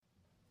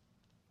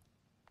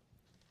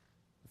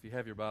If you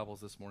have your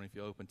Bibles this morning, if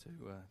you open to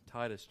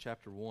Titus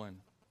chapter 1.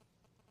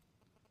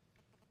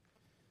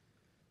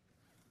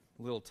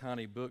 A little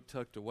tiny book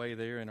tucked away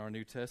there in our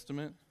New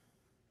Testament.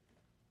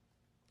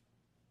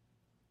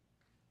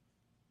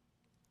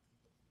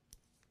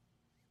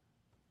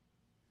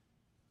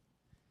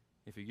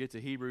 If you get to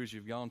Hebrews,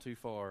 you've gone too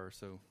far,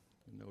 so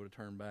you know to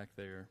turn back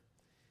there.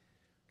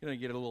 I'm going to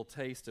get a little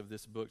taste of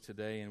this book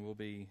today, and we'll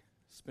be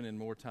spending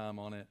more time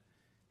on it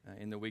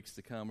in the weeks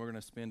to come. We're going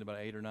to spend about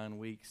 8 or 9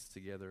 weeks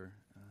together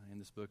in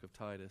this book of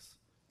Titus.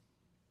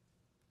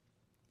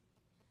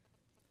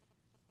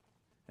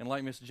 And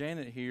like Miss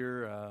Janet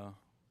here, the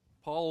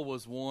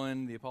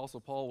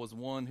Apostle Paul was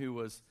one who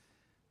was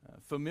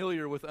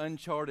familiar with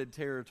uncharted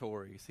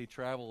territories. He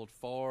traveled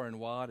far and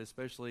wide,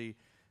 especially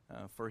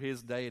for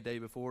his day, a day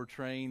before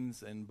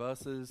trains and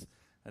buses,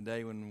 a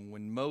day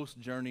when most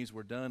journeys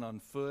were done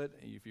on foot.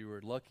 If you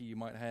were lucky, you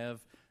might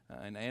have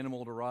an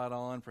animal to ride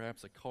on,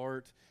 perhaps a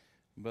cart.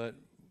 But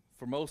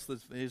for most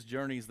of his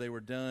journeys, they were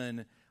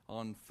done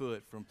on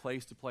foot, from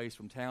place to place,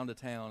 from town to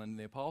town. And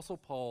the Apostle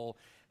Paul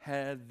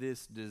had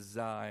this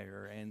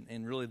desire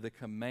and really the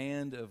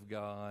command of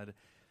God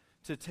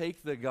to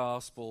take the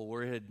gospel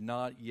where it had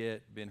not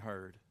yet been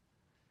heard,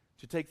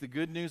 to take the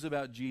good news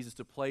about Jesus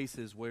to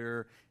places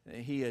where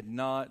he had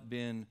not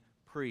been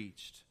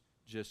preached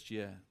just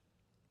yet.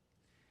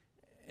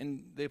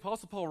 And the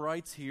Apostle Paul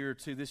writes here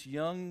to this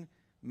young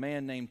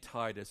man named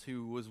Titus,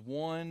 who was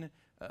one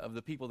of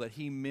the people that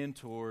he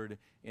mentored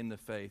in the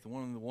faith,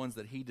 one of the ones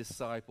that he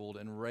discipled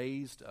and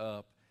raised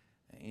up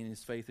in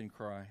his faith in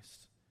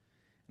Christ.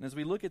 And as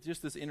we look at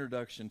just this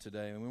introduction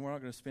today, I mean, we're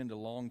not going to spend a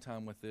long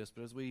time with this,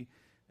 but as we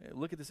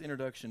look at this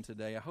introduction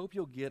today, I hope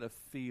you'll get a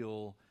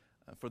feel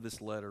for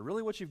this letter.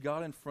 Really what you've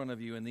got in front of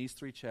you in these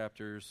 3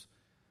 chapters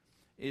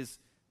is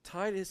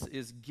Titus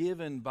is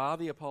given by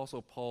the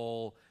Apostle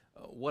Paul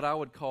what I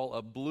would call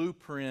a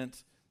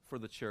blueprint for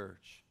the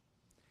church.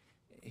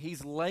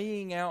 He's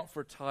laying out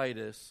for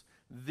Titus,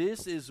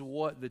 this is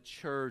what the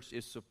church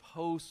is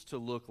supposed to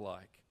look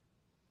like.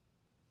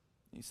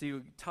 You see,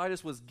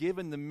 Titus was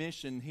given the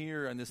mission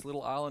here on this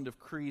little island of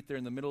Crete there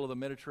in the middle of the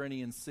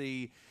Mediterranean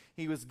Sea.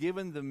 He was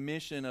given the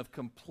mission of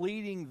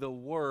completing the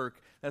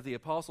work that the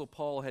Apostle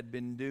Paul had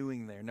been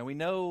doing there. Now we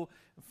know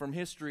from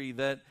history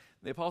that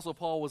the Apostle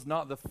Paul was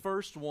not the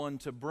first one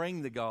to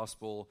bring the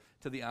gospel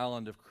to the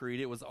island of Crete.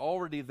 It was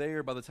already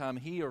there by the time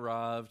he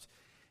arrived.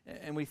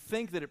 And we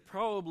think that it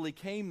probably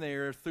came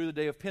there through the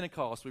day of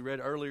Pentecost. We read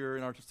earlier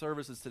in our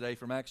services today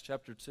from Acts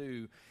chapter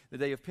 2, the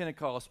day of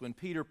Pentecost when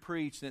Peter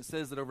preached, and it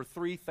says that over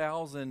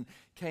 3,000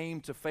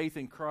 came to faith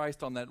in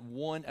Christ on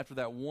after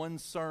that one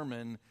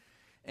sermon.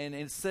 And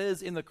it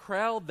says in the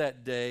crowd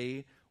that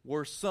day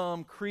were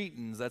some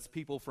Cretans. That's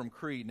people from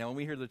Crete. Now, when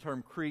we hear the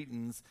term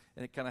Cretans,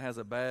 and it kind of has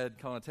a bad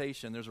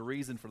connotation, there's a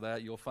reason for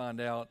that. You'll find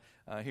out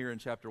here in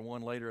chapter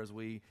 1 later as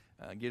we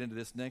get into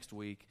this next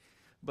week.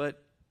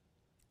 But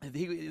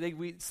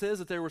it says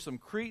that there were some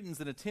Cretans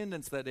in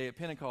attendance that day at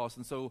Pentecost.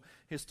 And so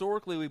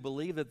historically we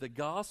believe that the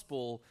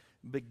gospel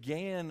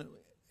began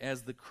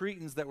as the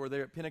Cretans that were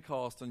there at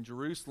Pentecost in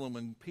Jerusalem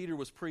when Peter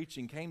was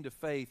preaching came to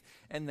faith,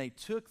 and they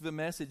took the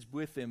message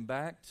with them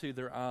back to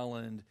their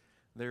island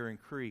there in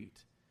Crete.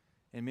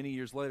 And many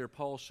years later,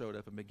 Paul showed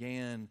up and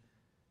began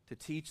to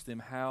teach them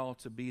how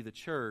to be the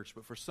church.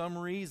 But for some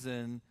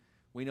reason,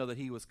 we know that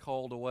he was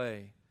called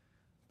away.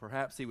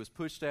 Perhaps he was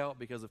pushed out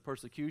because of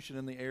persecution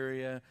in the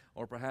area,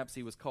 or perhaps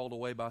he was called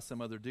away by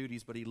some other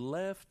duties. But he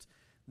left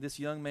this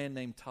young man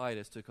named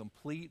Titus to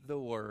complete the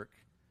work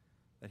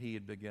that he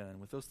had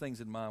begun. With those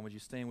things in mind, would you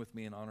stand with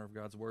me in honor of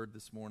God's word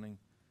this morning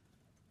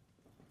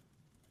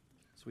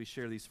as we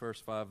share these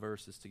first 5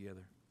 verses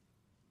together?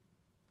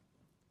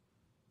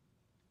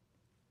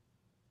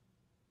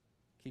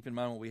 Keep in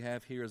mind what we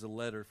have here is a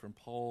letter from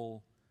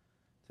Paul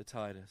to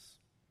Titus.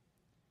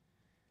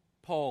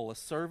 Paul, a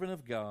servant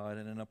of God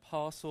and an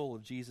apostle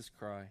of Jesus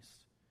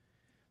Christ,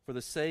 for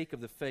the sake of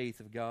the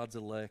faith of God's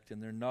elect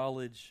and their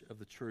knowledge of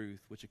the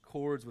truth, which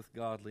accords with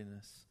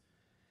godliness,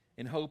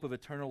 in hope of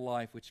eternal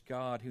life, which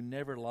God, who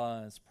never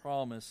lies,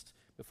 promised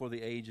before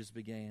the ages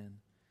began,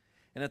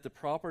 and at the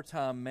proper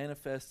time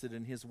manifested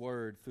in his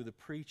word through the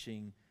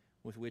preaching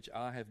with which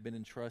I have been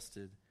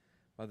entrusted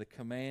by the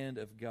command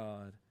of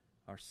God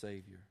our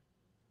Savior.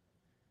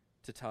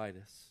 To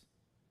Titus,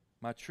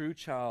 my true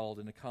child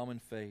in a common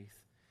faith,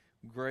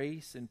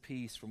 grace and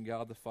peace from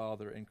God the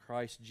Father and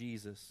Christ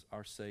Jesus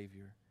our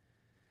Savior.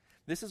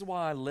 This is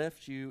why I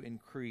left you in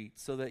Crete,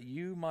 so that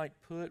you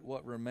might put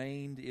what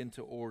remained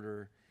into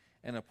order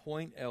and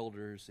appoint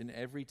elders in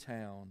every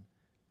town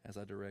as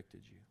I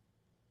directed you.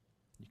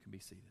 You can be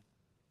seated.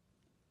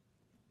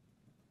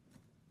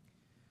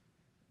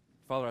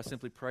 Father, I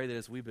simply pray that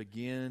as we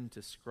begin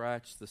to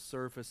scratch the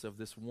surface of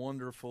this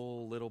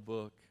wonderful little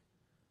book,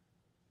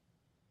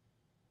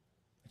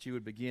 that you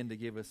would begin to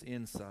give us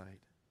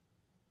insight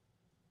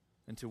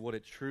into what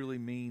it truly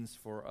means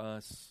for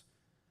us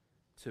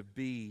to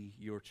be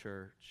your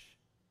church,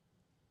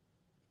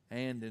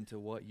 and into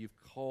what you've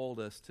called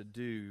us to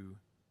do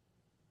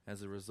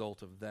as a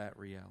result of that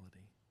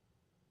reality.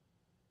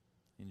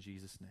 In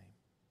Jesus' name,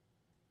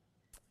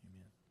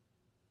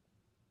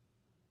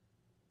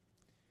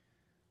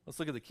 Let's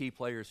look at the key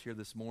players here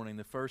this morning.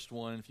 The first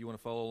one, if you want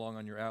to follow along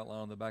on your outline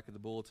on the back of the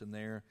bulletin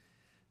there,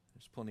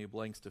 there's plenty of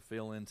blanks to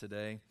fill in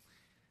today.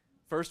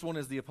 First one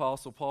is the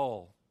Apostle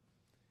Paul.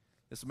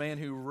 This man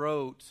who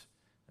wrote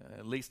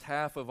at least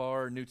half of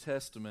our New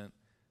Testament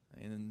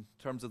in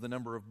terms of the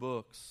number of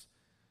books.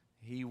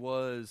 He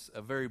was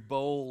a very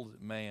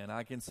bold man.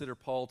 I consider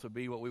Paul to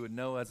be what we would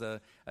know as a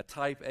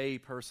type A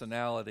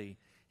personality.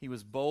 He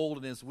was bold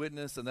in his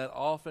witness, and that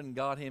often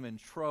got him in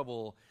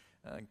trouble.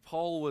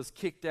 Paul was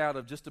kicked out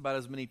of just about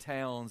as many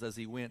towns as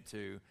he went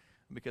to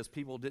because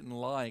people didn't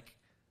like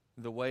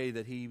the way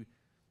that he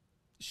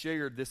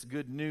shared this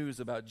good news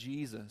about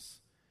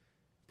Jesus.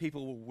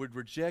 People would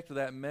reject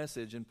that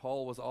message, and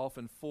Paul was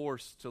often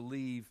forced to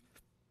leave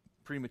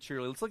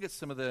prematurely. Let's look at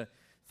some of the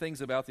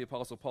things about the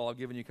Apostle Paul. I've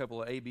given you a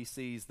couple of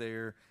ABCs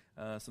there,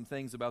 some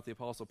things about the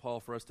Apostle Paul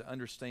for us to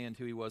understand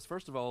who he was.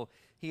 First of all,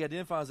 he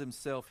identifies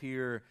himself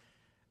here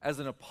as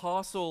an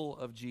apostle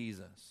of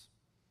Jesus.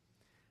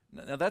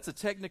 Now, that's a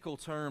technical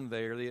term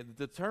there.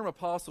 The term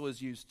apostle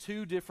is used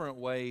two different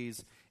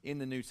ways in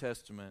the New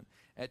Testament.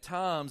 At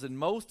times, and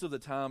most of the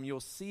time, you'll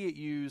see it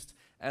used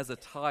as a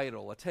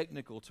title, a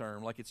technical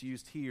term, like it's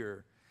used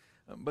here.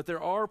 But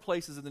there are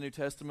places in the New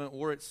Testament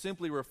where it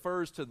simply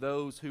refers to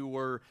those who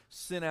were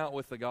sent out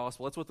with the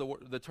gospel. That's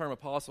what the term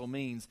apostle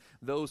means,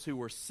 those who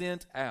were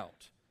sent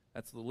out.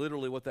 That's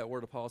literally what that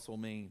word apostle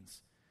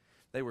means.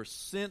 They were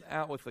sent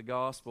out with the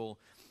gospel.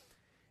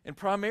 And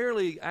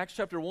primarily, Acts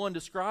chapter 1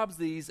 describes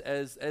these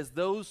as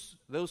those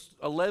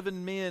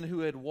 11 men who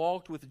had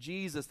walked with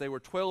Jesus. They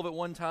were 12 at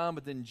one time,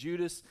 but then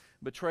Judas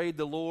betrayed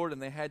the Lord,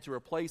 and they had to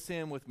replace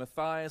him with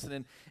Matthias.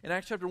 And in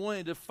Acts chapter 1,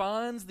 it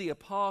defines the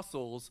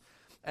apostles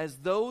as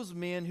those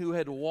men who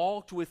had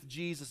walked with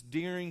Jesus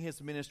during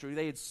his ministry.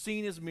 They had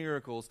seen his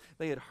miracles.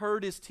 They had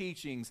heard his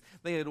teachings.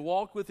 They had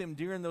walked with him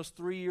during those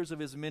 3 years of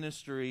his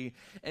ministry,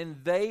 and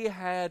they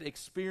had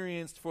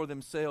experienced for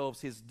themselves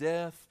his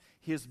death,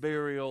 his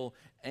burial,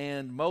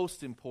 and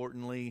most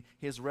importantly,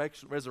 his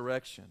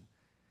resurrection.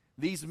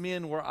 These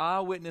men were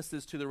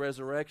eyewitnesses to the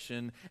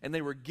resurrection, and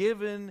they were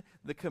given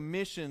the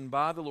commission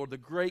by the Lord, the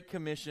Great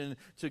Commission,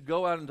 to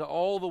go out into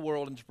all the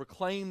world and to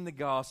proclaim the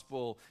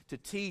gospel, to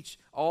teach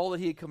all that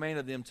he had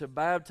commanded them, to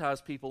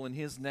baptize people in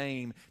his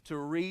name, to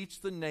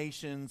reach the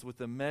nations with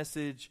the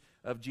message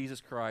of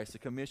Jesus Christ, a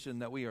commission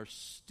that we are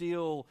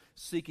still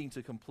seeking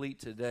to complete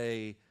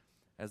today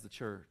as the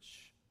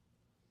church.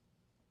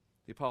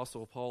 The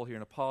Apostle Paul here,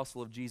 an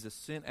apostle of Jesus,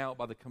 sent out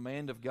by the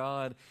command of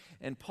God.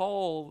 And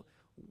Paul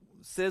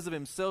says of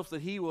himself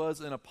that he was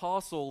an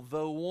apostle,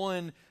 though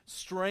one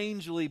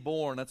strangely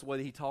born. That's the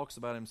way he talks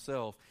about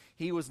himself.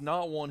 He was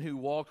not one who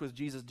walked with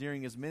Jesus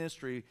during his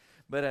ministry,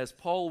 but as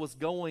Paul was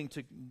going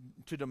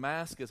to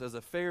Damascus as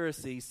a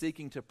Pharisee,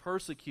 seeking to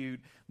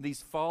persecute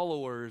these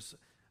followers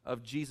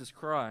of Jesus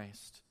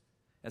Christ,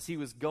 as he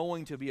was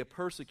going to be a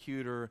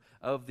persecutor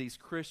of these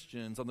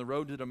Christians. On the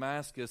road to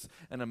Damascus,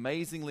 an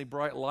amazingly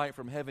bright light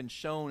from heaven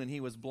shone, and he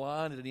was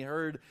blinded, and he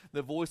heard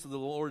the voice of the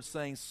Lord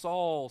saying,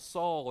 "Saul,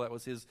 Saul," that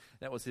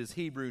was his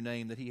Hebrew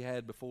name that he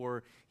had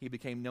before he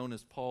became known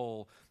as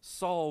Paul.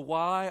 "Saul,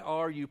 why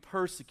are you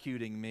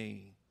persecuting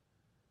me?"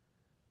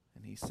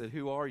 And he said,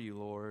 "Who are you,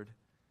 Lord?"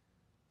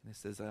 And he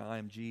says, "I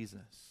am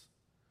Jesus."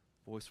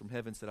 A voice from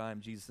heaven said, "I am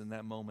Jesus." In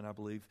that moment, I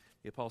believe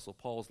the Apostle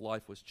Paul's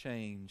life was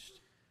changed.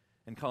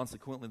 And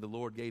consequently, the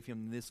Lord gave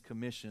him this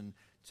commission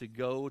to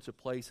go to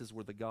places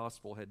where the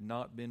gospel had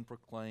not been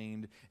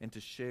proclaimed and to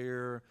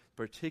share,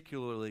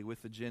 particularly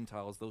with the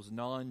Gentiles, those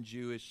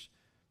non-Jewish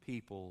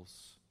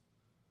peoples,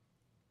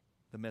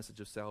 the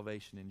message of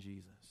salvation in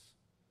Jesus.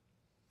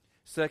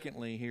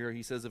 Secondly, here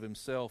he says of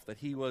himself that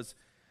he was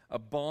a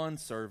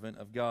bondservant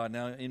of God.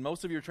 Now, in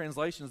most of your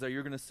translations there,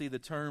 you're going to see the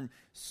term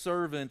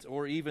servant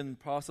or even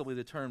possibly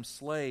the term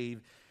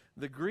slave.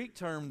 The Greek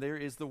term there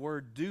is the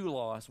word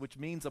doulos, which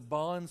means a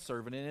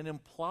bondservant, and it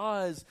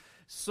implies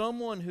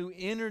someone who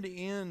entered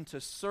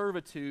into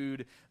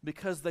servitude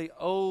because they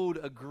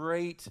owed a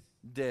great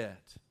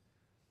debt.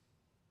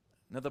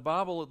 Now, the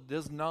Bible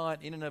does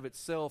not, in and of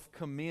itself,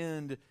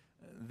 commend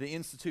the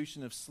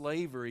institution of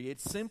slavery. It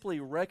simply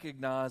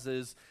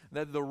recognizes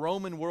that the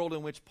Roman world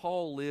in which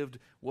Paul lived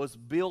was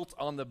built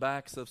on the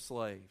backs of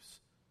slaves.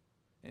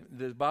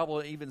 The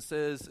Bible even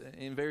says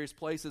in various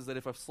places that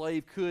if a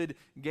slave could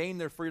gain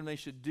their freedom, they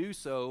should do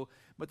so.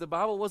 But the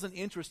Bible wasn't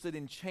interested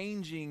in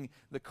changing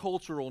the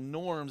cultural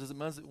norms as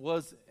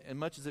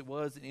much as it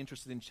was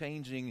interested in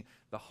changing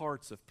the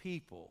hearts of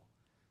people.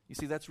 You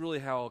see, that's really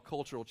how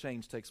cultural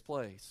change takes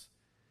place.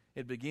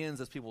 It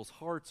begins as people's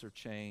hearts are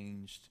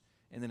changed,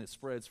 and then it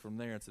spreads from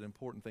there. It's an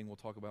important thing we'll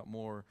talk about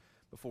more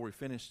before we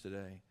finish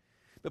today.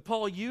 But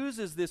Paul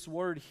uses this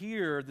word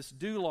here, this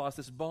doulos,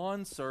 this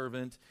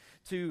bondservant,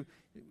 to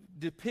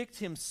depict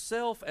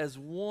himself as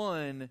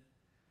one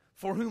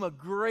for whom a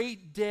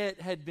great debt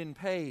had been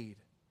paid.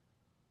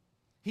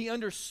 He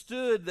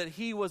understood that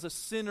he was a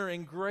sinner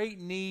in great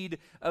need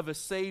of a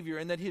Savior,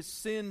 and that his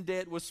sin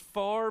debt was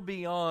far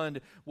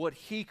beyond what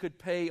he could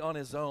pay on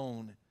his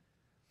own.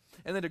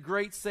 and that a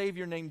great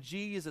Savior named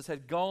Jesus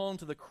had gone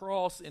to the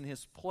cross in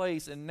his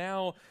place, and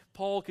now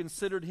Paul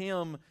considered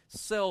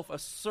himself a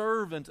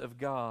servant of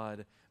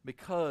God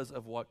because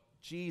of what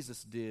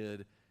Jesus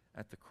did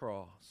at the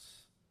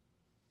cross.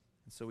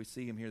 And so we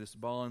see him here, this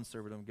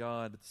bondservant of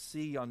God. But the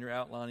C on your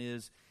outline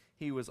is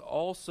he was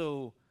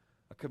also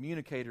a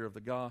communicator of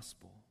the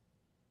gospel.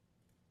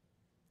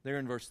 There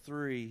in verse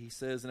 3, he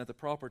says, and at the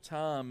proper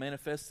time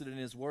manifested in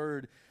his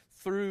word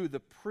through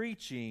the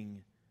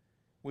preaching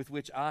with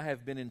which I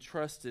have been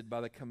entrusted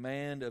by the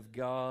command of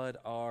God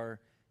our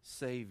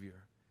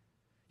Savior.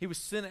 He was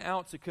sent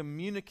out to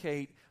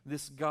communicate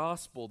this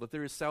gospel, that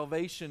there is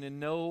salvation in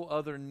no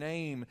other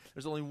name.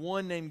 There's only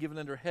one name given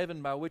under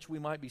heaven by which we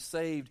might be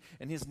saved,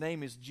 and his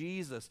name is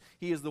Jesus.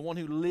 He is the one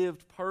who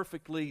lived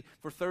perfectly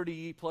for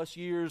 30 plus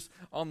years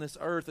on this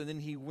earth, and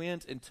then he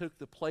went and took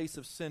the place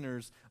of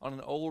sinners on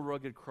an old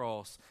rugged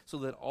cross so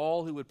that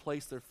all who would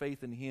place their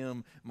faith in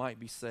him might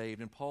be saved.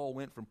 And Paul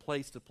went from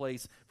place to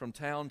place, from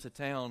town to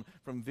town,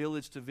 from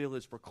village to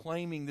village,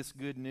 proclaiming this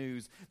good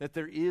news that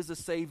there is a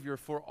Savior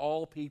for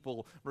all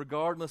people,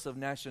 regardless of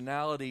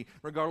nationality,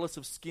 regardless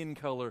of skin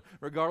color,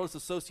 regardless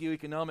of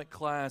socioeconomic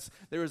class.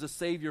 There is a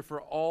Savior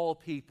for all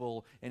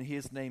people, and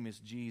his name is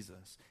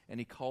Jesus. And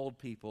he called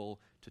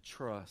people to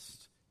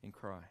trust in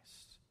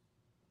Christ.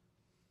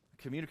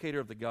 A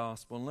communicator of the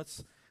gospel. And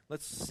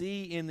let's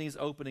see in these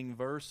opening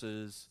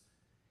verses,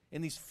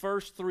 in these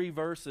first 3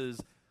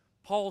 verses,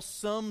 Paul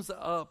sums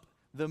up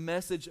the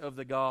message of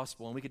the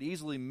gospel, and we could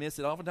easily miss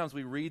it. Oftentimes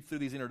we read through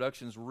these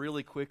introductions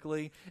really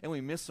quickly, and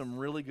we miss some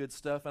really good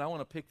stuff, and I want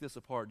to pick this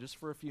apart just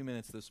for a few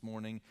minutes this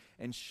morning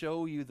and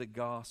show you the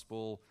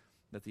gospel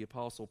that the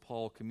Apostle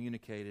Paul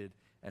communicated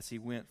as he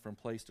went from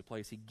place to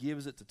place. He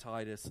gives it to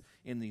Titus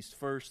in these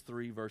first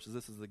 3 verses.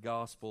 This is the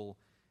gospel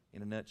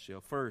in a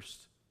nutshell.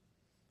 First,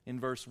 in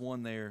verse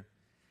 1 there,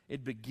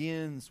 it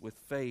begins with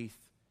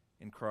faith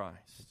in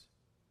Christ.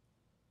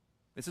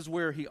 This is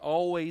where he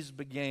always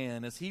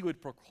began. As he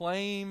would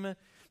proclaim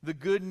the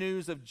good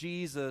news of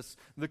Jesus,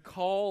 the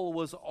call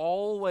was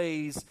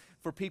always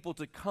for people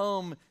to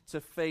come to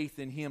faith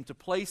in him, to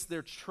place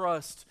their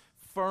trust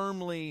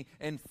firmly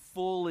and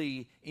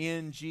fully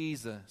in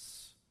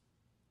Jesus.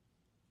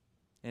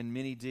 And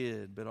many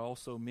did, but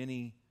also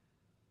many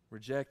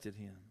rejected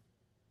him.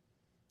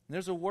 And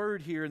there's a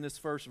word here in this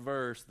first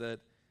verse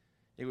that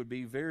it would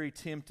be very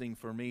tempting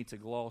for me to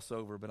gloss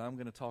over, but I'm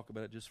going to talk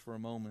about it just for a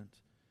moment.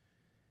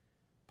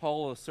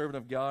 Paul, a servant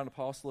of God, an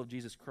apostle of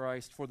Jesus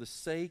Christ, for the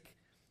sake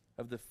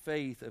of the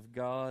faith of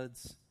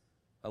God's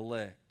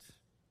elect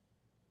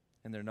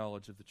and their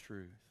knowledge of the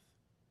truth.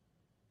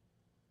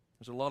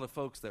 There's a lot of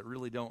folks that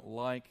really don't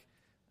like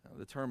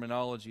the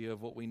terminology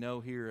of what we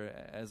know here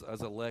as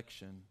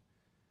election.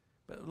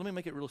 But let me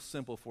make it real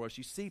simple for us.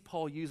 You see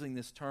Paul using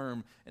this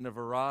term in a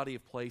variety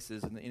of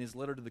places in his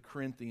letter to the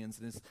Corinthians,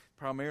 and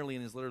primarily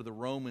in his letter to the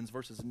Romans,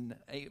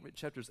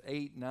 chapters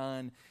 8,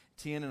 9,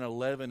 10, and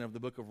 11 of the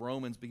book of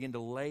Romans begin to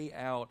lay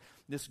out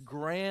this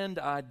grand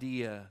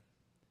idea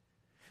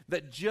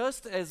that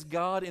just as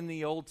God in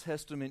the Old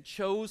Testament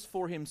chose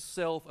for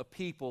himself a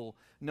people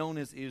known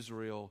as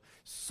Israel,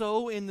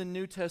 so in the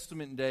New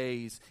Testament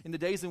days, in the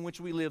days in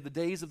which we live, the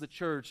days of the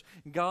church,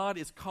 God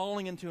is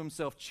calling into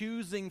himself,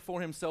 choosing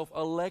for himself,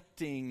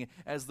 electing,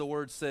 as the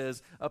word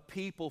says, a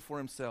people for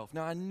himself.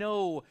 Now I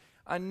know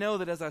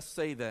that as I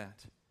say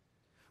that,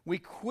 we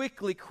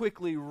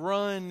quickly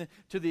run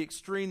to the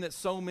extreme that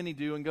so many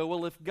do and go,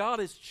 well, if God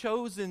has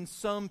chosen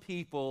some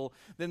people,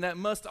 then that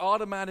must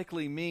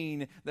automatically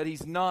mean that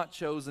he's not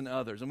chosen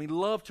others. And we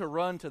love to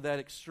run to that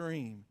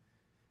extreme.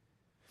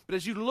 But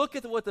as you look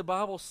at what the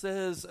Bible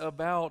says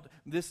about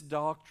this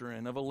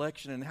doctrine of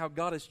election and how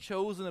God has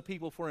chosen a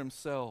people for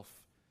himself,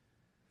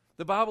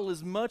 the Bible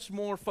is much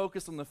more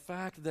focused on the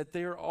fact that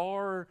there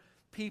are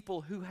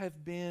people who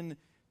have been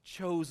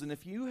chosen.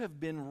 If you have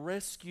been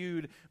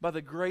rescued by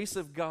the grace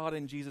of God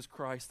in Jesus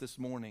Christ this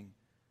morning,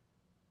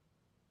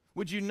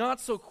 would you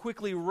not so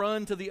quickly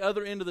run to the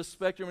other end of the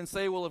spectrum and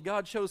say, well, if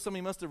God chose some,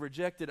 he must have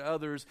rejected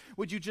others?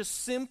 Would you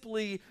just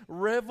simply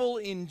revel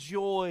in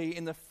joy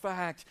in the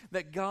fact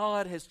that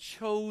God has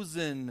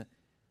chosen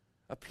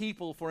a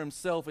people for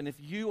himself? And if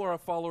you are a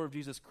follower of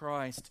Jesus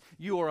Christ,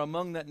 you are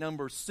among that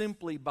number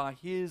simply by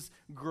his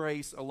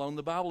grace alone.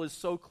 The Bible is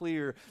so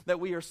clear that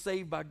we are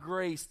saved by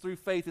grace through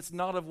faith. It's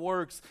not of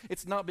works.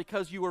 It's not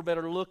because you were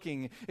better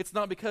looking. It's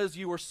not because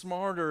you were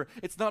smarter.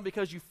 It's not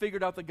because you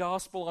figured out the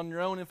gospel on your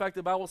own. In fact,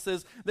 the Bible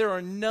says there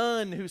are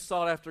none who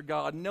sought after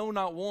God. No,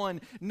 not one.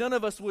 None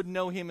of us would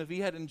know him if he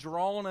hadn't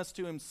drawn us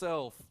to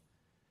himself.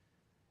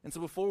 And so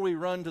before we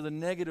run to the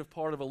negative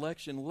part of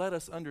election, let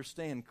us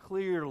understand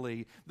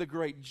clearly the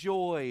great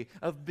joy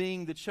of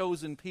being the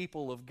chosen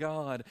people of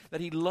God, that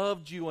he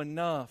loved you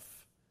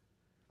enough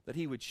that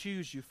he would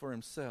choose you for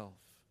himself.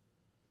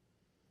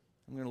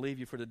 I'm going to leave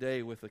you for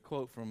today with a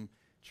quote from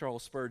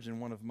Charles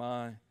Spurgeon, one of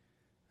my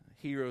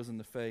heroes in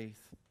the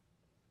faith.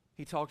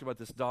 He talked about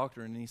this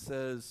doctrine, and he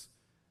says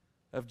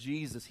of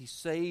Jesus, he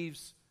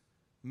saves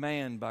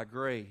man by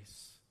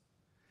grace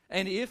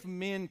And if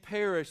men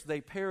perish,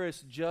 they perish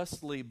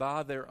justly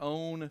by their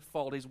own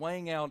fault. He's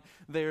weighing out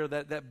there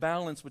that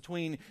balance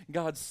between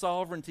God's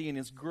sovereignty and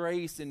His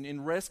grace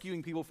in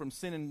rescuing people from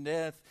sin and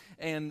death,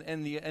 and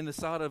the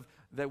side of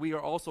that we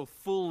are also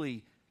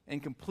fully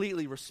and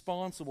completely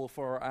responsible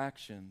for our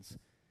actions.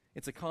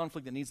 It's a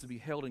conflict that needs to be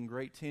held in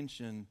great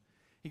tension.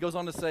 He goes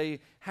on to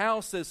say, how,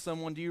 says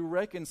someone, do you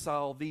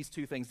reconcile these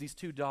two things, these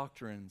two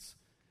doctrines?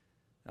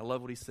 I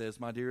love what he says,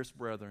 my dearest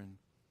brethren,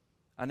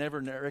 I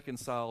never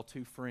reconcile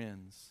two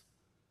friends.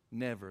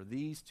 Never.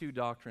 These two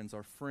doctrines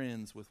are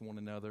friends with one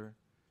another,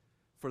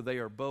 for they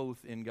are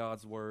both in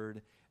God's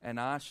Word, and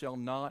I shall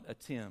not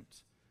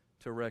attempt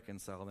to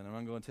reconcile them. And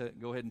I'm going to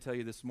go ahead and tell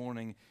you this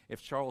morning,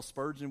 if Charles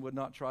Spurgeon would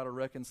not try to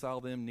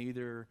reconcile them,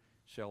 neither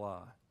shall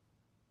I.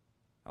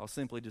 I'll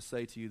simply just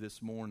say to you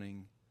this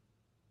morning,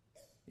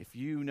 if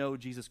you know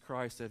Jesus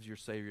Christ as your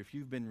Savior, if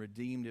you've been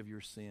redeemed of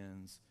your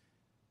sins,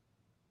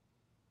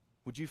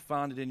 would you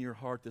find it in your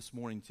heart this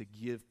morning to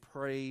give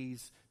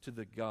praise to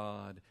the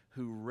God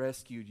who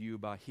rescued you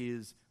by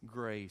His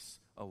grace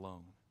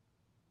alone?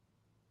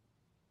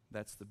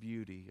 That's the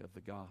beauty of the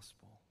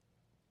gospel.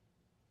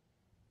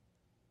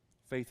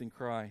 Faith in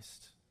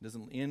Christ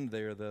doesn't end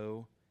there,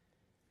 though.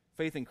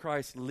 Faith in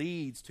Christ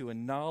leads to a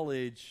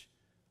knowledge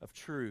of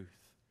truth.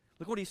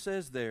 Look what he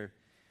says there.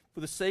 For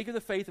the sake of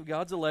the faith of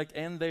God's elect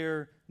and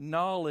their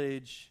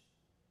knowledge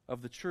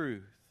of the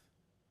truth.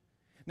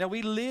 Now,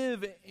 we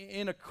live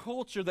in a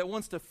culture that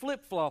wants to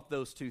flip-flop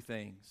those two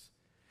things.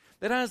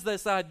 That has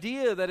this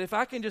idea that if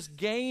I can just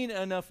gain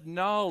enough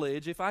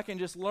knowledge, if I can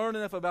just learn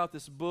enough about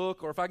this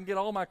book, or if I can get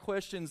all my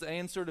questions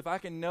answered, if I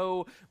can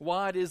know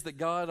why it is that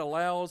God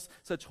allows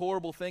such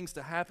horrible things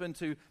to happen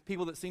to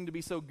people that seem to be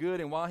so good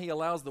and why He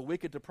allows the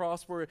wicked to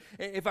prosper,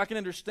 if I can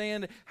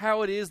understand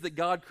how it is that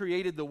God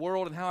created the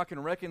world and how I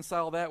can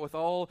reconcile that with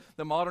all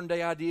the modern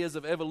day ideas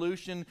of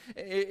evolution,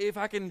 if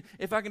I can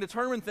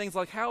determine things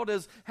like how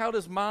does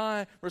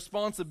my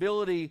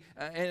responsibility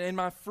and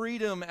my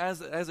freedom as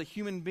a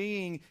human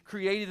being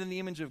created in the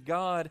image of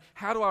God,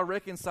 how do I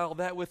reconcile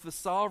that with the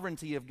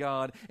sovereignty of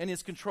God and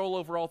His control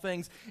over all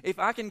things? If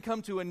I can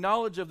come to a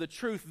knowledge of the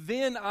truth,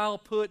 then I'll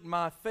put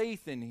my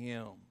faith in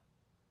Him.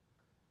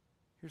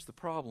 Here's the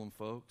problem,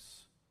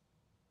 folks.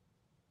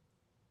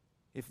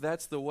 If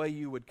that's the way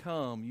you would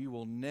come, you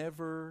will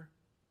never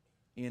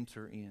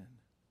enter in.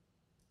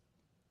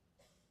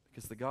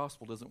 Because the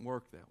gospel doesn't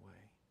work that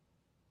way.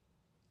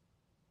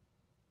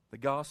 The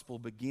gospel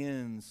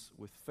begins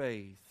with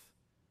faith.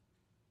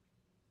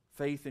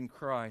 Faith in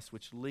Christ,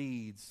 which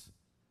leads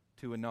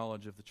to a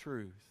knowledge of the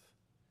truth.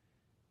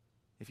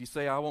 If you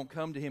say, I won't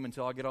come to Him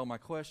until I get all my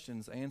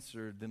questions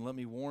answered, then let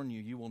me warn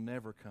you, you will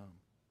never come.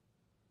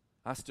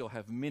 I still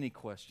have many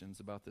questions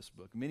about this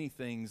book, many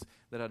things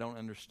that I don't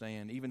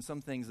understand, even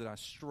some things that I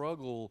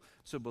struggle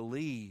to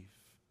believe.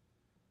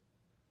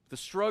 The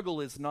struggle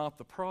is not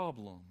the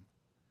problem.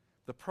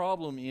 The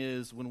problem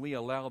is when we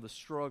allow the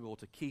struggle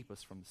to keep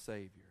us from the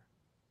Savior.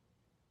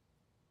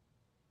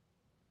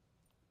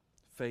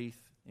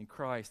 Faith in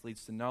Christ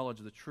leads to knowledge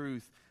of the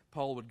truth.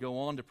 Paul would go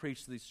on to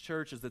preach to these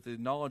churches that the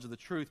knowledge of the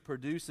truth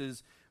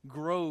produces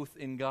growth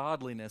in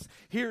godliness.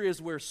 Here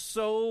is where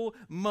so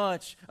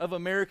much of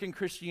American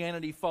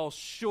Christianity falls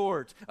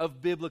short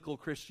of biblical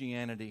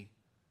Christianity.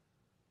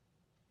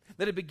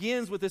 That it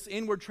begins with this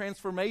inward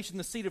transformation,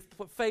 the seed of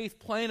faith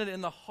planted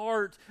in the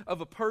heart of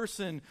a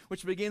person,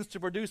 which begins to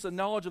produce a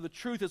knowledge of the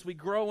truth as we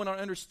grow in our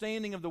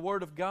understanding of the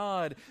Word of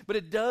God. But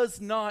it does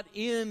not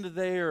end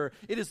there.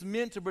 It is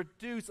meant to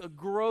produce a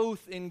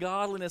growth in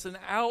godliness, an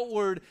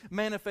outward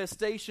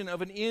manifestation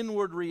of an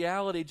inward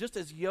reality. Just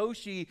as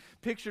Yoshi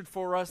pictured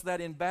for us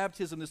that in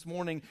baptism this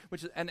morning,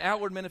 which is an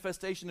outward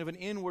manifestation of an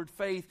inward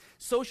faith,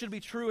 so should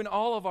be true in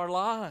all of our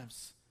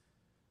lives.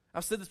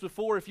 I've said this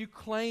before, if you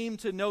claim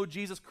to know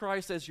Jesus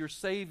Christ as your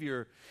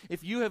Savior,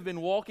 if you have been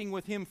walking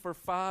with Him for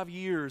 5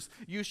 years,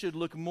 you should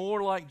look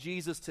more like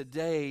Jesus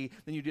today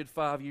than you did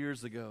 5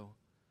 years ago.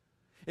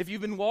 If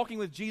you've been walking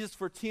with Jesus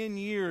for 10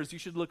 years, you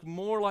should look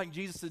more like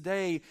Jesus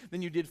today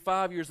than you did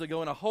 5 years ago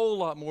and a whole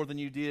lot more than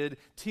you did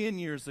 10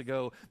 years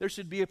ago. There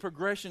should be a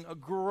progression, a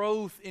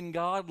growth in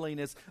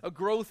godliness, a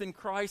growth in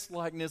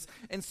Christ-likeness,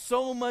 and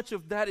so much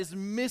of that is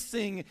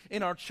missing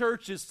in our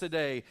churches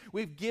today.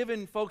 We've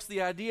given folks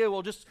the idea,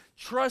 well, just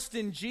trust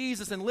in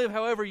Jesus and live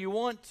however you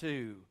want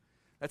to.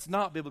 That's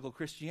not biblical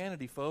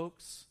Christianity,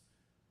 folks.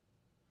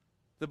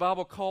 The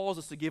Bible calls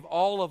us to give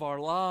all of our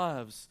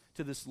lives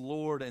to this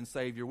Lord and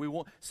Savior.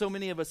 So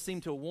many of us seem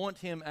to want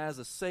Him as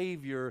a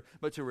Savior,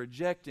 but to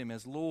reject Him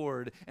as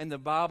Lord. And the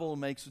Bible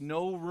makes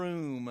no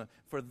room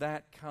for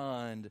that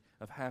kind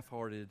of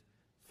half-hearted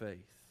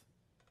faith.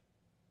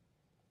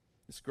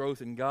 This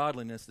growth in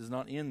godliness is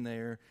not in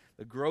there.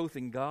 The growth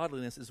in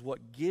godliness is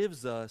what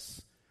gives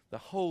us the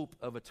hope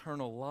of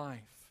eternal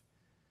life.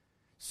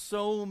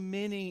 So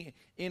many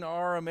in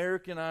our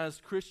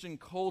Americanized Christian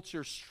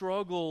culture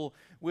struggle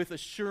with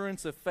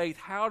assurance of faith.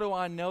 How do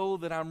I know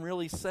that I'm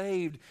really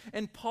saved?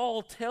 And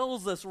Paul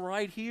tells us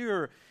right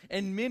here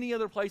and many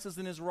other places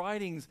in his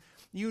writings,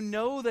 you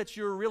know that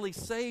you're really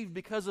saved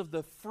because of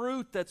the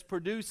fruit that's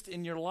produced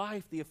in your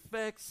life, the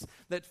effects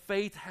that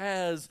faith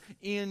has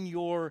in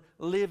your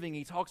living.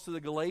 He talks to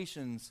the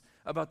Galatians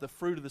about the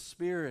fruit of the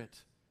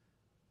Spirit.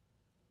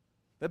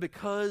 That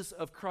because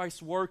of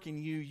Christ's work in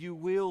you, you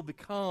will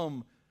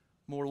become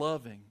more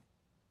loving.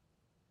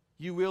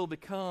 You will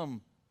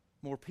become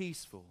more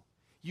peaceful.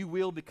 You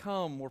will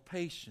become more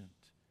patient.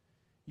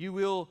 You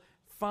will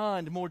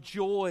find more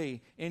joy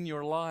in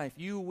your life.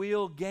 You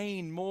will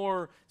gain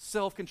more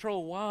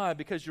self-control. Why?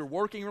 Because you're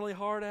working really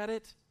hard at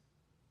it?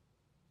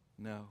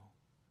 No.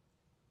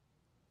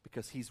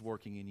 Because He's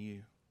working in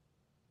you.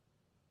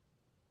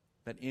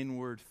 That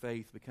inward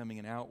faith becoming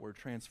an outward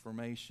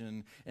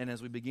transformation. And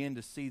as we begin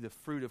to see the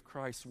fruit of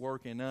Christ's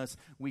work in us,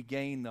 we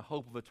gain the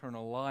hope of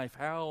eternal life.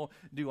 How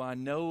do I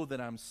know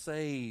that I'm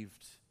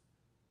saved?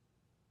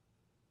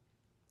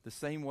 The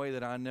same way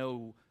that I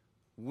know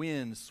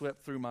wind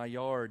swept through my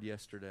yard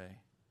yesterday,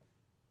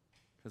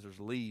 because there's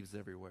leaves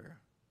everywhere.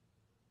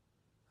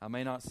 I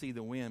may not see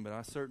the wind, but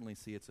I certainly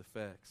see its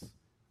effects.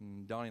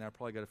 And Donnie and I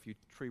probably got a few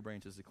tree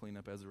branches to clean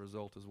up as a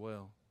result as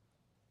well.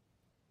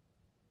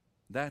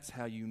 That's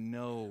how you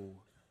know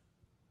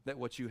that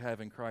what you have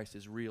in Christ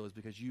is real, is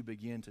because you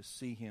begin to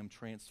see Him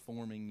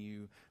transforming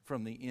you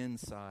from the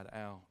inside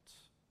out.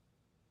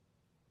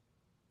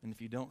 And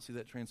if you don't see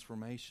that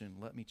transformation,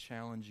 let me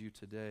challenge you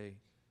today.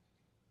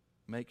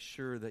 Make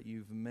sure that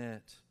you've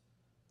met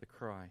the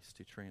Christ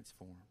who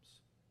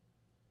transforms.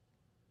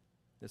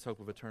 This hope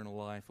of eternal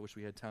life, I wish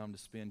we had time to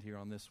spend here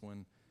on this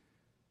one,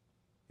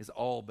 is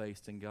all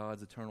based in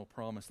God's eternal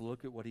promise.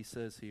 Look at what He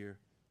says here.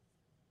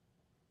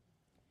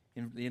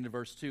 In the end of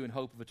verse 2, in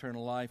hope of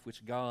eternal life,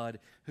 which God,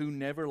 who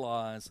never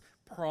lies,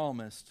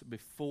 promised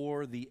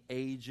before the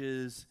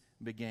ages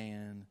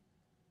began.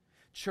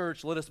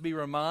 Church, let us be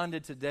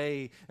reminded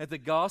today that the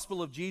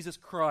gospel of Jesus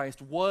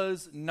Christ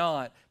was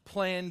not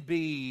plan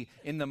B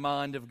in the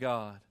mind of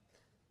God.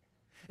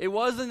 It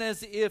wasn't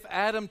as if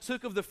Adam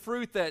took of the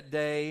fruit that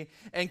day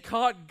and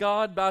caught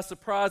God by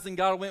surprise, and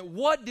God went,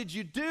 "What did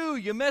you do?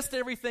 You messed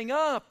everything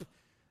up.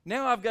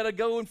 Now I've got to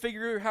go and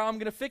figure out how I'm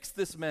going to fix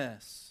this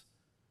mess."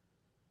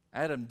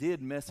 Adam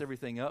did mess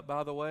everything up,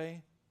 by the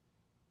way,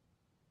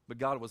 but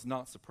God was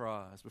not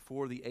surprised.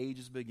 Before the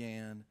ages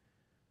began,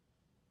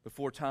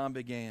 before time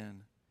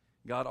began,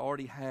 God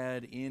already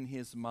had in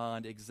His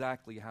mind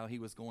exactly how He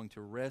was going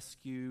to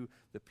rescue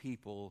the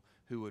people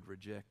who would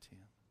reject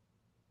Him.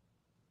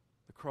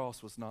 The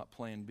cross was not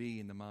plan B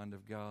in the mind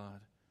of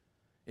God.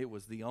 It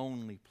was the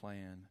only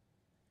plan,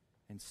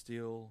 and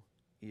still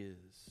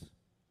is.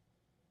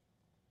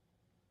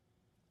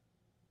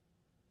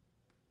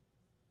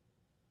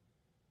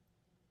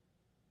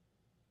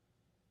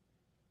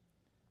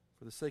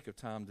 For the sake of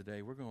time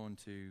today, we're going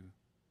to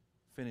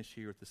finish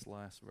here with this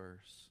last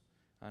verse.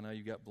 I know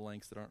you got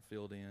blanks that aren't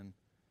filled in.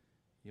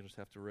 You'll just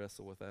have to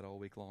wrestle with that all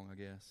week long, I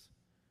guess.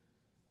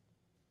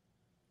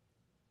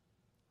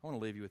 I want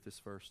to leave you with this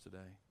verse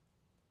today.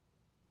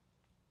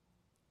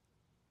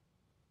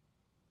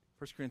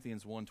 1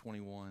 Corinthians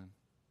 1:21.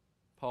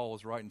 Paul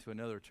was writing to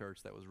another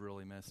church that was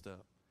really messed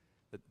up.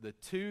 The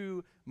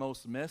two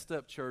most messed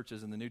up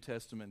churches in the New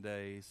Testament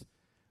days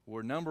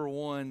were, number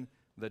one,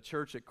 the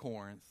church at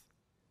Corinth.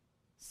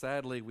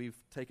 Sadly,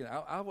 we've taken...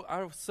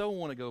 I so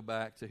want to go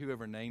back to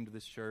whoever named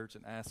this church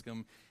and ask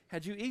them,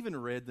 had you even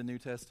read the New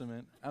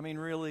Testament? I mean,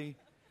 really?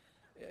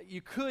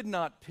 You could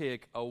not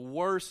pick a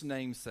worse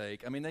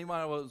namesake. I mean, they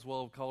might as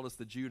well have called us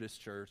the Judas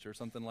Church or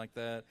something like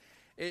that.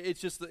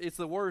 It's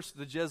the worst.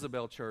 The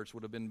Jezebel Church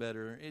would have been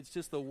better. It's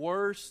just the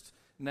worst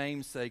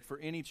namesake for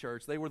any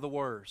church. They were the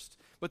worst.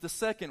 But the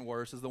second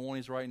worst is the one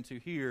he's writing to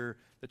here,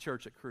 the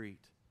church at Crete.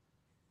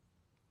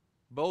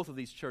 Both of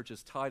these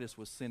churches Titus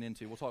was sent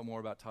into. We'll talk more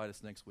about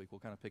Titus next week. We'll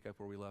kind of pick up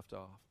where we left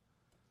off.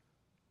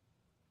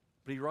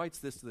 But he writes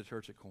this to the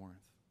church at Corinth.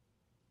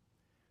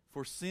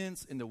 For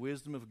since in the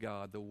wisdom of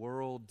God the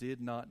world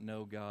did not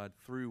know God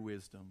through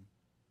wisdom,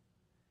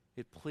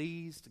 it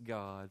pleased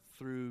God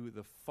through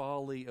the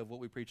folly of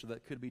what we preach,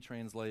 that could be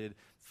translated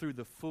through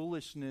the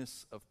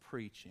foolishness of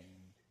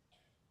preaching,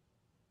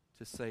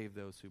 to save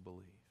those who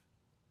believe.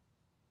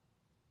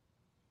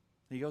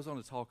 He goes on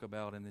to talk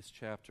about in this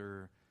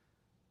chapter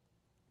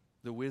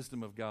the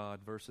wisdom of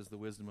God versus the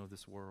wisdom of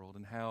this world,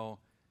 and how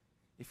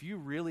if you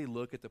really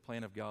look at the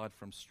plan of God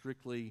from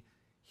strictly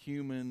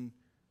human,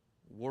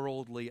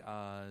 worldly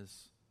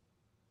eyes,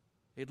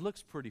 it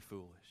looks pretty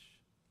foolish.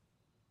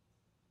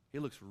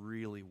 It looks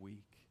really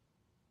weak.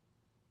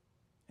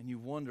 And you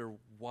wonder,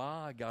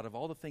 why, God, of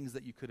all the things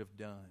that you could have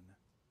done,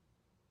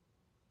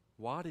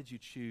 why did you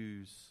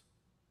choose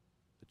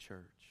the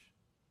church?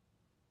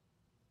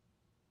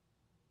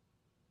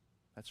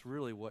 That's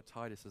really what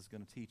Titus is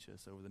going to teach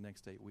us over the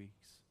next 8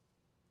 weeks.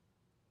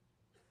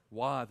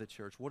 Why the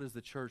church? What is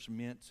the church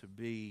meant to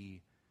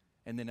be?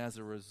 And then as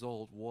a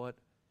result, what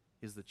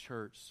is the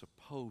church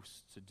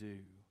supposed to do?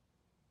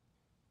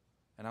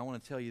 And I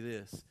want to tell you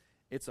this,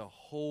 it's a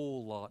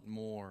whole lot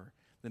more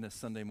than a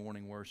Sunday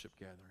morning worship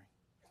gathering.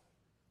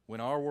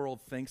 When our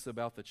world thinks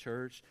about the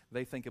church,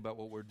 they think about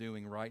what we're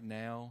doing right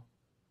now.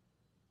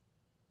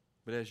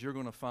 But as you're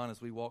going to find as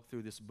we walk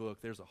through this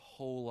book, there's a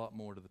whole lot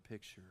more to the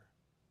picture.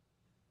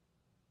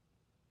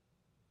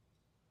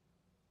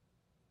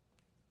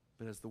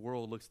 But as the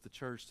world looks at the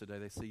church today,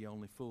 they see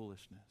only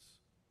foolishness.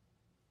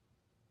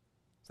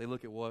 As they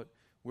look at what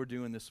we're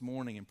doing this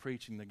morning and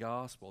preaching the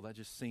gospel, that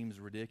just seems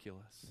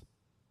ridiculous.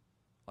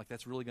 Like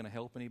that's really going to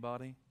help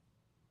anybody?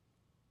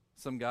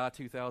 Some guy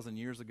 2,000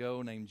 years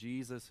ago named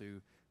Jesus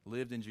who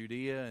lived in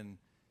Judea and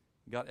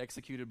got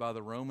executed by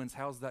the Romans,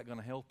 how's that going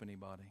to help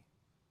anybody?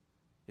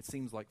 It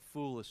seems like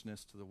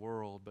foolishness to the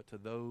world, but to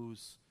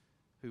those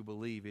who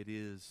believe, it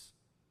is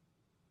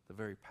the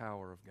very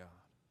power of God.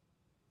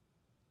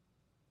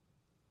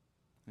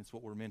 It's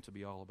what we're meant to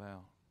be all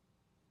about.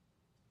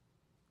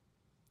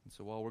 And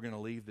so while we're going to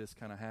leave this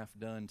kind of half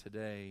done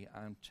today,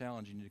 I'm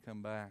challenging you to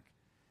come back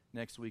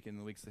next week and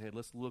the weeks ahead.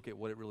 Let's look at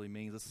what it really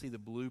means. Let's see the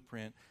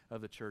blueprint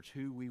of the church,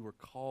 who we were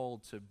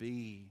called to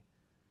be.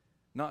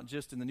 Not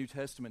just in the New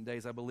Testament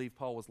days. I believe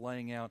Paul was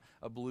laying out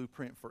a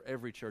blueprint for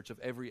every church of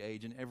every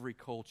age and every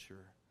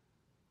culture.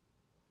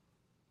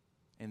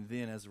 And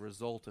then as a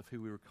result of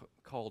who we were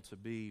called to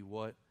be,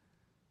 what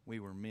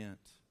we were meant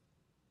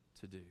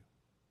to do.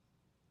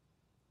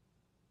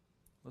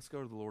 Let's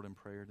go to the Lord in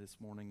prayer this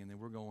morning, and then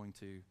we're going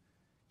to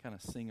kind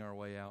of sing our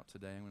way out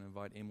today. I'm going to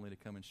invite Emily to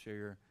come and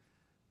share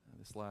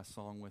this last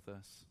song with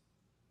us.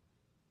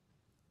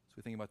 So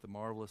we think about the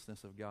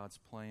marvelousness of God's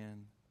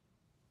plan,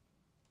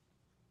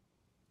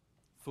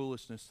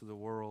 foolishness to the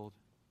world,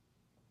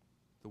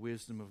 the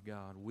wisdom of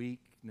God,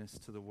 weakness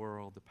to the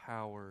world, the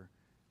power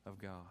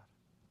of God.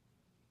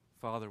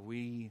 Father,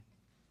 we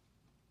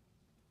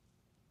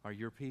are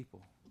your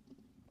people,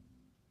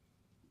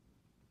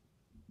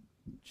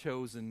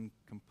 chosen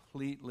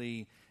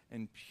completely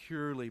and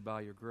purely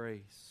by your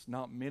grace.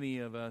 Not many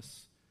of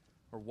us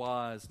are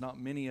wise. Not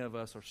many of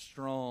us are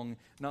strong.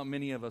 Not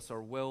many of us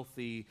are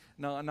wealthy.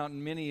 Not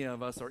many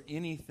of us are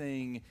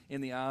anything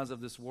in the eyes of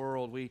this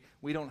world. We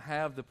don't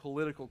have the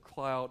political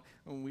clout.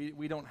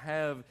 We don't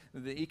have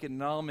the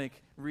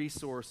economic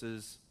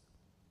resources.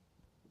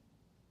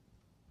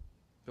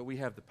 But we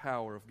have the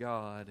power of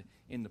God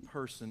in the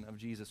person of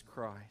Jesus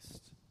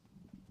Christ.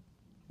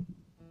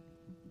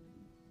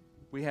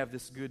 We have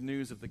this good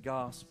news of the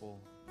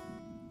gospel.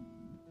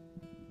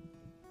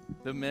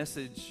 The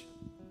message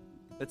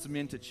that's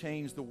meant to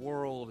change the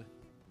world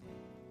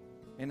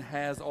and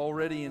has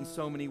already in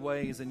so many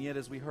ways. And yet,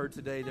 as we heard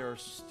today, there are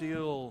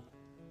still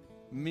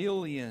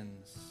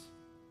millions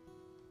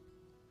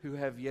who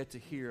have yet to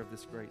hear of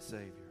this great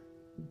Savior.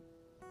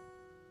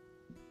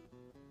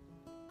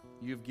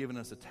 You've given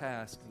us a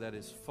task that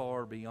is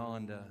far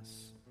beyond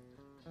us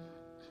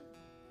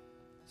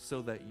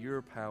so that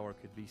your power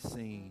could be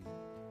seen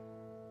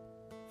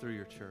through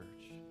your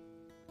church.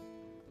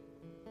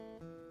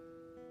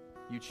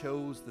 You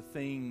chose the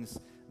things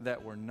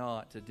that were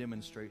not to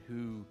demonstrate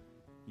who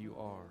you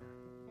are.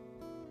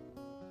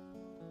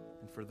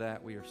 And for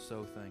that we are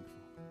so thankful.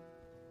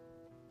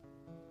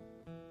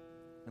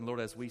 And Lord,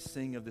 as we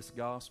sing of this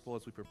gospel,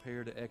 as we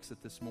prepare to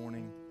exit this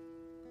morning,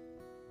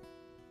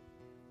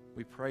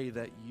 we pray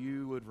that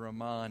you would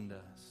remind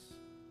us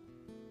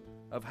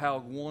of how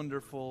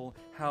wonderful,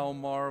 how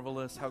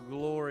marvelous, how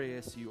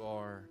glorious you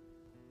are,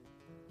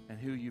 and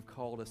who you've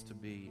called us to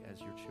be as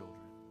your children.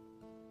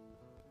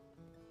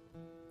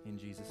 In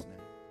Jesus' name,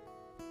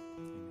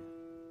 amen.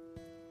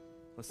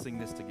 Let's sing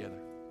this together.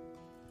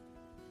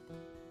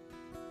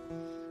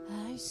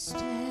 I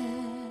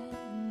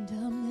stand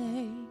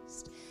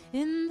amazed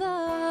in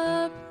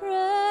the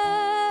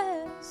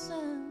presence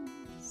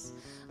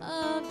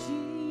of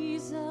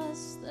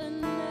Jesus the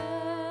Nazarene,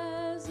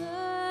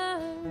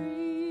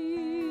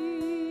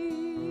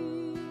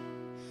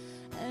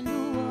 and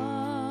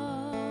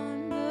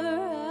wonder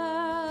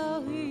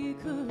how he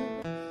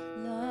could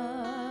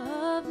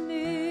love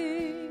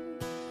me,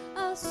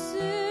 a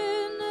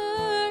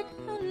sinner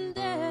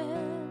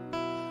condemned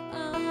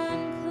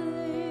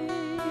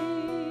unclean.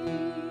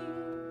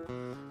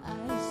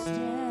 I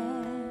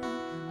stand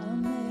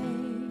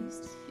amazed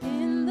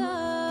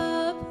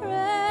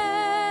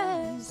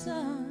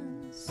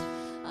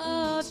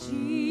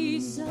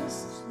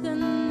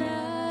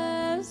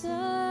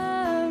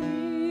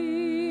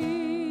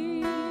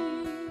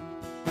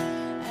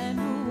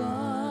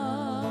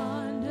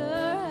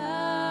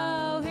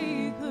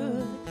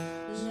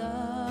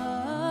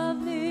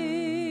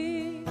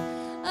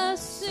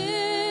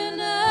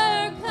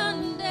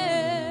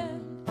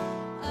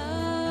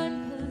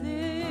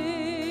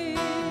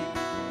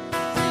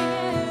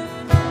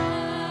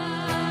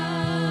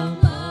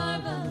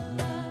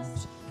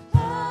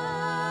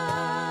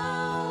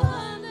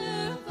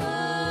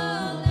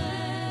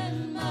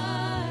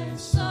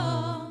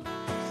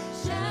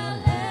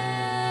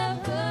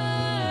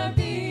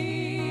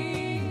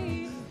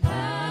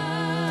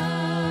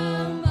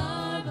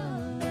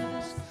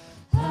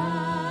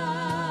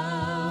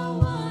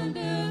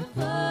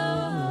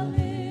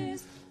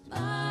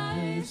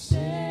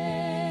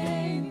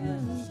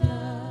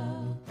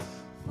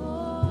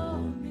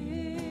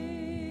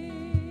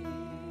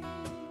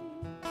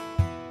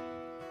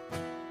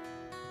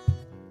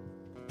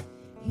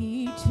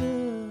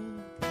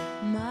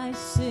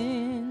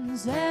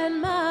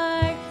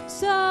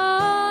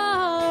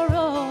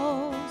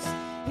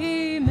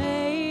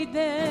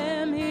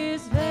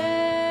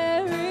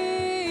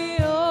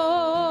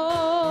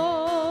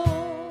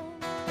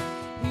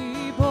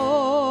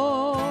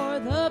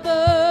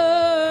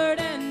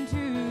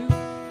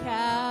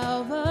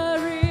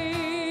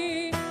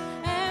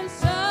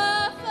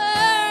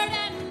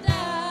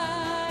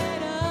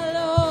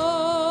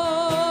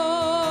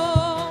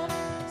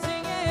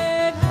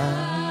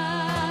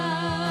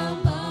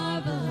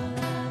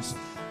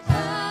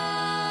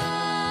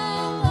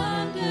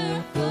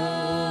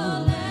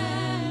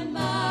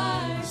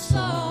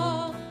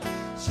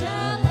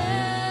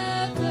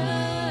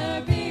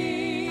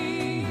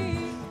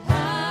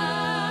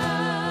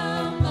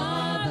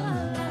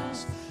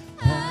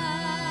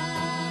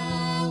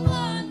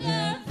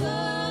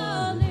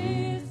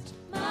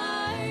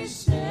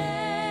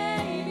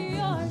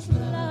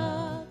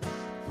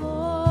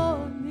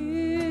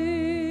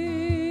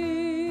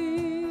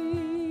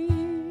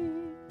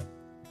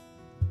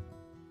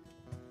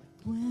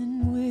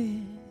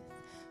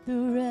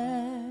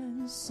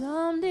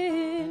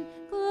in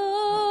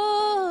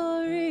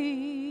glory.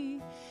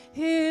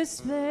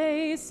 His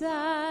face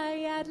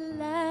I at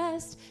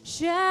last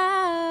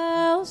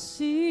shall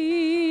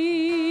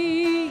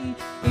see.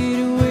 It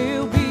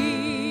will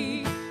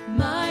be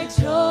my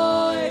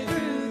joy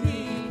through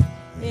the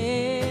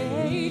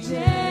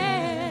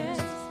ages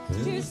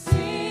to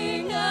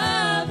sing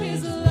of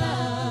His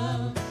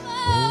love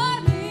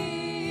for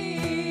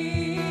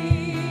me.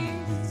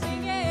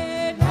 Sing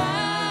it,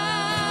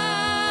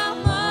 how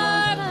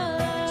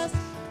marvelous,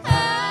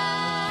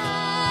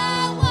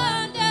 how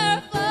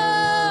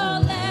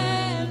wonderful,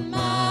 and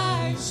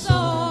my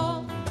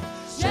song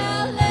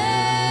shall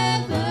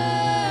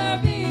ever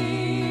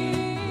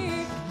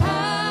be.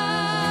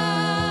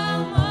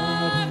 How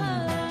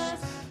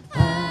marvelous,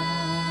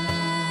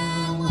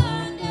 how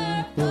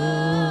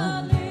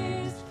wonderful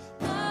is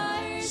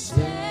my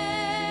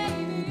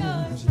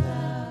Savior's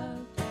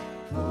love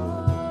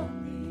for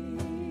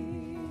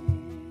me.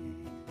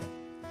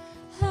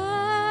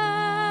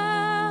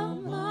 How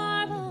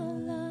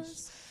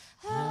marvelous,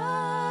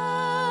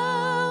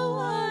 how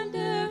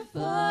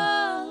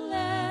wonderful,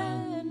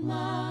 and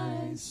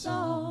my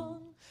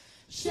song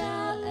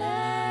shall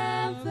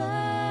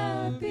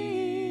ever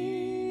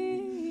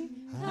be.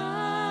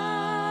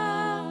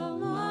 How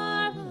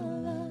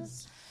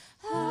marvelous,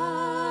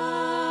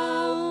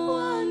 how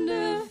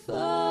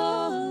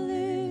wonderful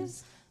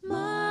is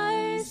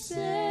my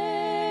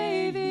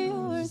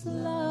Savior's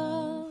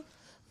love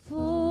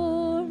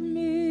for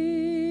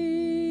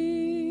me.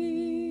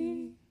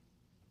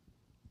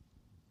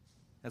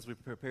 As we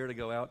prepare to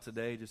go out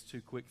today, just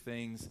two quick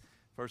things.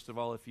 First of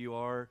all, if you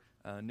are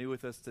new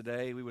with us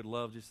today, we would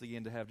love just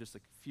again to have just a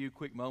few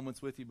quick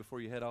moments with you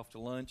before you head off to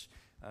lunch.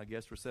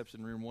 Guest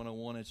reception room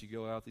 101 as you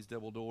go out these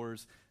double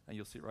doors, and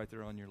you'll see it right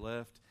there on your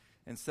left.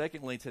 And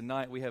secondly,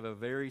 tonight we have a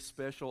very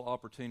special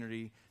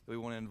opportunity that we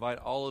want to invite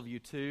all of you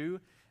to.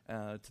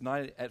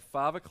 Tonight at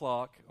 5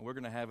 o'clock, we're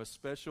going to have a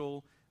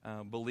special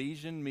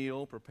Belizean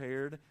meal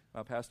prepared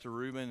by Pastor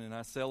Ruben and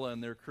Isela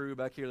and their crew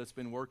back here that's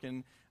been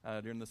working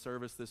during the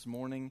service this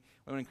morning.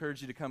 I want to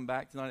encourage you to come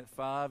back tonight at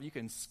 5. You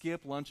can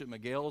skip lunch at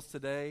Miguel's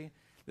today.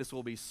 This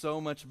will be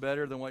so much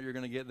better than what you're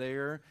going to get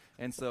there.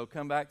 And so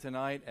come back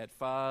tonight at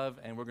 5,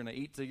 and we're going to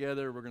eat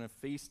together, we're going to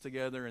feast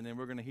together, and then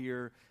we're going to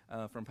hear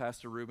from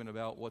Pastor Ruben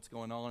about what's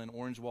going on in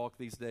Orange Walk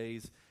these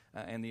days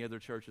and the other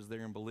churches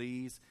there in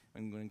Belize.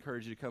 I'm going to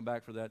encourage you to come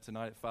back for that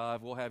tonight at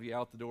 5. We'll have you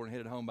out the door and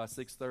headed home by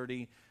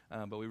 6:30,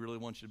 but we really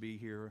want you to be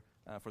here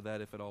for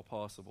that if at all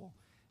possible.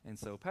 And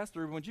so,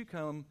 Pastor Ruben, would you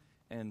come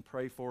and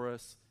pray for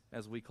us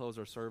as we close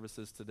our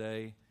services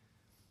today?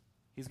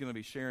 He's going to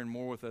be sharing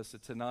more with us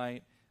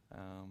tonight.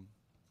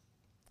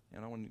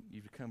 And I want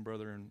you to come,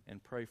 brother,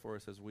 and pray for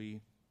us as we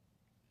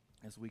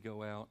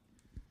go out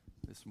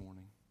this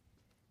morning.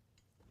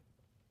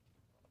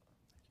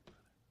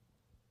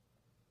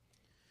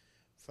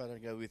 Father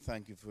God, we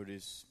thank you for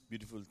this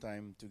beautiful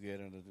time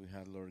together that we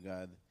had, Lord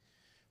God.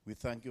 We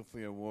thank you for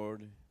your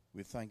word.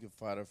 We thank you,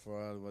 Father,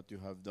 for all what you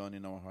have done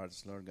in our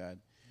hearts, Lord God.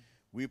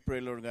 We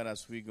pray, Lord God,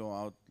 as we go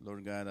out,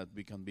 Lord God, that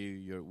we can be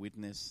your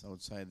witness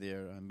outside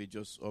there and be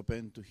just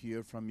open to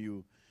hear from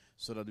you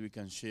so that we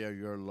can share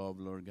your love,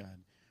 Lord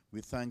God.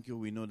 We thank you.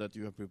 We know that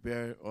you have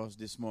prepared us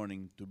this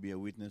morning to be a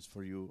witness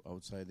for you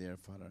outside there,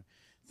 Father.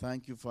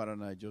 Thank you, Father,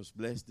 and I just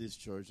bless this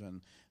church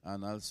and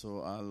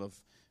also all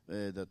of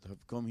that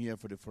have come here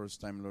for the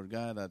first time, Lord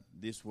God, that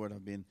this word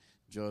have been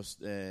just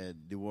the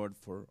word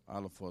for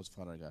all of us,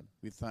 Father God.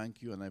 We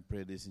thank you, and I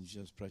pray this in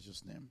Jesus'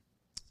 precious name.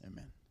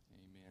 Amen.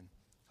 Amen.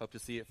 Hope to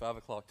see you at 5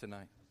 o'clock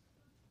tonight.